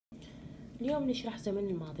اليوم نشرح زمن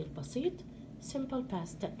الماضي البسيط simple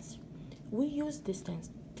past tense. We use this tense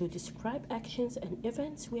to describe actions and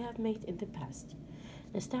events we have made in the past.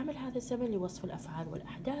 نستعمل هذا الزمن لوصف الأفعال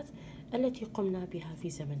والأحداث التي قمنا بها في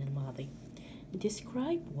زمن الماضي.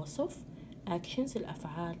 Describe وصف actions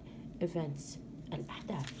الأفعال events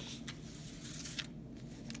الأحداث.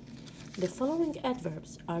 The following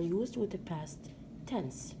adverbs are used with the past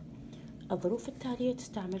tense. الظروف التالية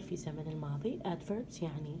تستعمل في زمن الماضي. adverbs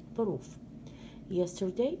يعني ظروف.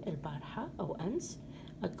 yesterday البارحة أو أمس.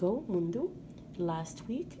 ago منذ. last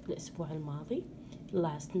week الأسبوع الماضي.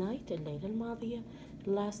 last night الليلة الماضية.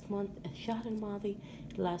 last month الشهر الماضي.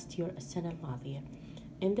 last year السنة الماضية.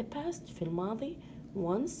 in the past في الماضي.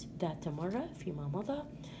 once ذات مرة فيما مضى.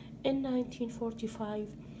 in 1945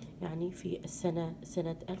 يعني في سنة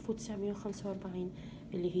 1945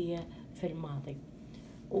 اللي هي في الماضي.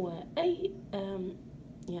 وأي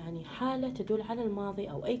يعني حالة تدل على الماضي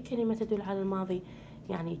أو أي كلمة تدل على الماضي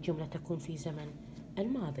يعني الجملة تكون في زمن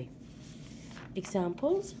الماضي.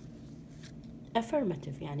 examples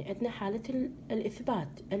affirmative يعني عندنا حالة الإثبات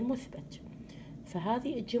المثبت،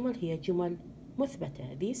 فهذه الجمل هي جمل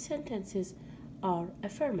مثبتة. These sentences are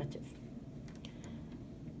affirmative.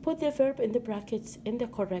 Put the verb in the brackets in the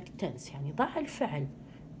correct tense يعني ضع الفعل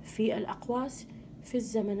في الأقواس في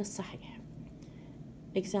الزمن الصحيح.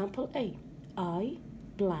 Example A I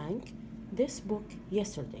blank this book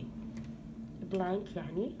yesterday. blank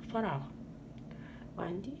يعني فراغ.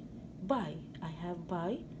 وعندي buy I have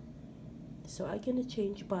buy so I'm gonna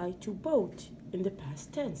change buy to bought in the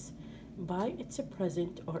past tense. buy it's a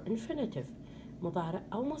present or infinitive مضارع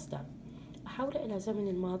أو مصدر. أحوله إلى زمن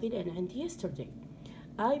الماضي لأن عندي yesterday.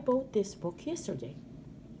 I bought this book yesterday.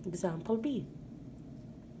 Example B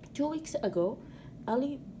 2 weeks ago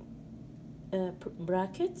Ali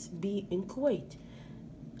brackets be in Kuwait.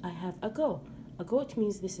 I have ago. Ago it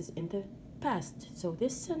means this is in the past. So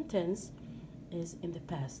this sentence is in the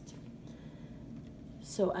past.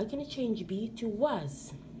 So I'm going to change be to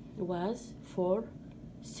was. Was for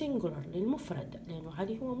singular للمفرد لأنه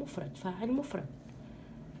علي هو مفرد فاعل مفرد.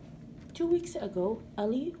 2 weeks ago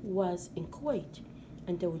Ali was in Kuwait.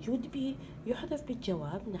 عند وجود be يحذف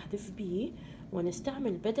بالجواب نحذف be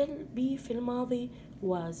ونستعمل بدل be في الماضي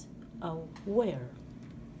was أو where.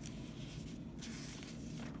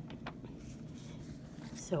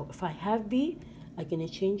 So if I have be, I'm going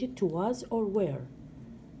to change it to was or where.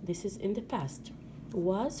 This is in the past.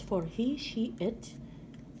 Was for he, she, it.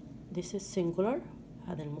 This is singular.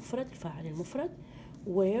 هذا المفرد الفاعل المفرد.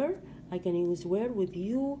 Where, I'm going to use where with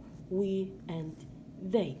you, we, and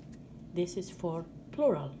they. This is for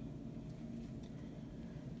plural.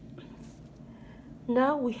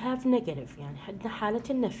 Now we have negative يعني عندنا حالة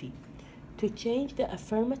النفي. To change the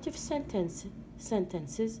affirmative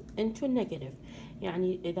sentences into negative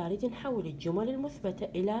يعني إذا أريد نحول الجمل المثبتة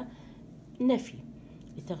إلى نفي.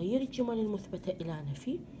 لتغيير الجمل المثبتة إلى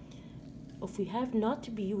نفي. If we have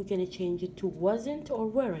not be we're going to change it to wasn't or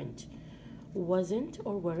weren't. wasn't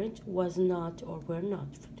or weren't, was not or were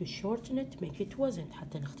not. To shorten it make it wasn't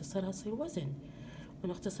حتى نختصرها يصير wasn't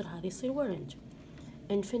ونختصر هذه يصير weren't.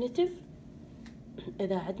 infinitive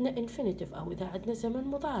إذا عندنا infinitive أو إذا عندنا زمن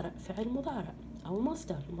مضارع فعل مضارع أو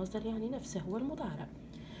مصدر. المصدر يعني نفسه هو المضارع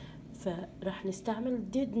فرح نستعمل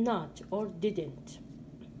did not or didn't.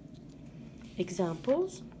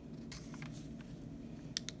 Examples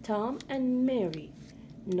Tom and Mary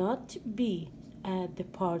not be at the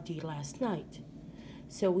party last night.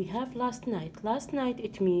 So we have last night. Last night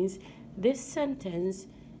it means this sentence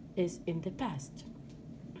is in the past.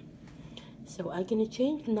 So I'm going to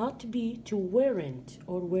change not be to weren't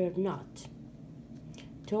or were not.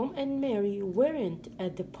 Tom and Mary weren't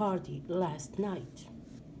at the party last night.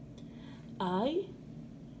 I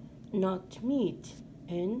not meet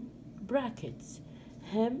in brackets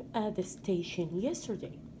him at the station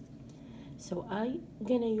yesterday. So I'm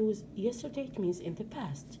gonna use yesterday it means in the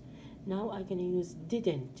past. Now I'm gonna use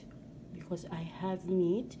didn't because I have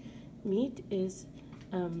meet. Meet is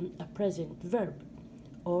a present verb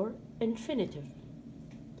or infinitive.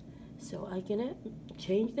 So I'm gonna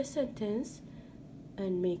change the sentence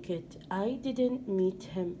and make it I didn't meet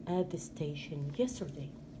him at the station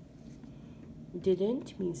yesterday.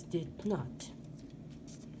 Didn't means did not.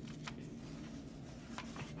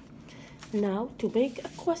 Now to make a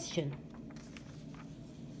question.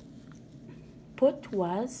 Put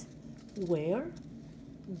was, where,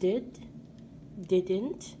 did,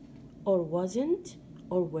 didn't, or wasn't,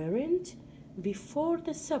 or weren't before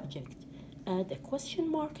the subject. Add a question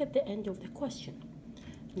mark at the end of the question.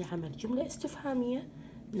 نعمل جملة استفهامية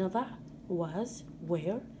نضع was,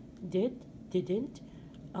 where, did, didn't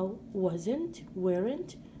أو wasn't,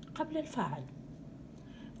 weren't قبل الفاعل،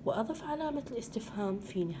 وأضف علامة الاستفهام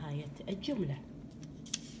في نهاية الجملة.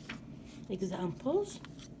 Examples.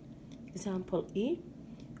 Example E.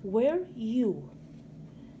 Were you?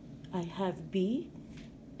 I have be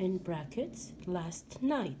in brackets last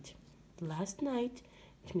night. Last night,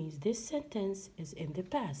 it means this sentence is in the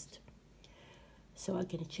past. So I'm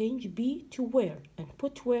going to change be to where and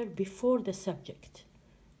put where before the subject.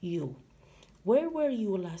 You. Where were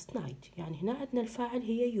you last night? يعني هنا عندنا الفاعل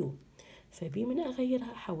هي you. فبي من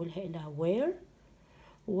أغيرها أحولها إلى where،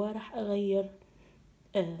 وراح أغير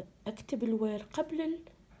أكتب الوير قبل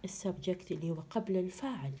السبجكت اللي هو قبل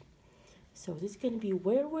الفاعل. So this is going to be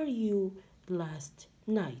where were you last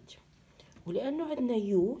night. ولأنه عندنا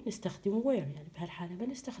you نستخدم where، يعني بهالحالة ما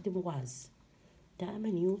نستخدم was.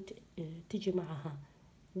 دائما you تجي معها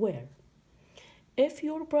where. If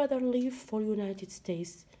your brother leave for United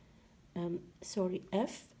States,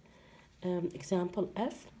 example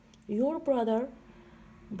F, your brother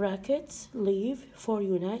brackets leave for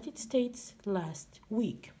United States last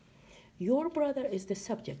week. Your brother is the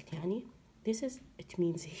subject، يعني this is, it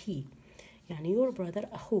means he. يعني your brother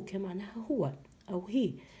أخوك معناها هو أو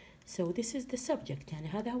he. So this is the subject، يعني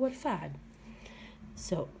هذا هو الفاعل.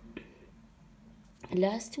 So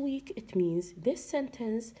last week, it means this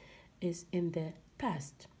sentence is in the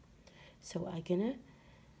past. So I'm gonna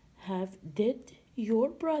have, did your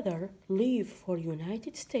brother leave for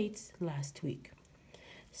United States last week?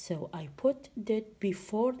 So I put did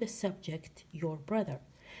before the subject your brother.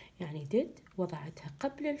 يعني did وضعتها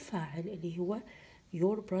قبل الفاعل اللي هو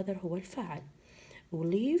your brother هو الفاعل،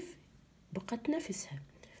 leave بقت نفسها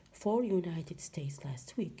for United States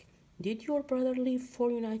last week. Did your brother leave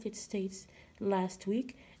for United States last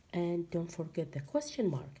week? And don't forget the question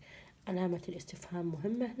mark. علامة الاستفهام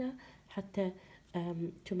مهمة هنا حتى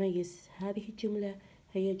تميز هذه الجملة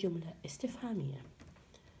هي جملة استفهامية.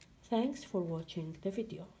 Thanks for watching the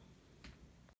video.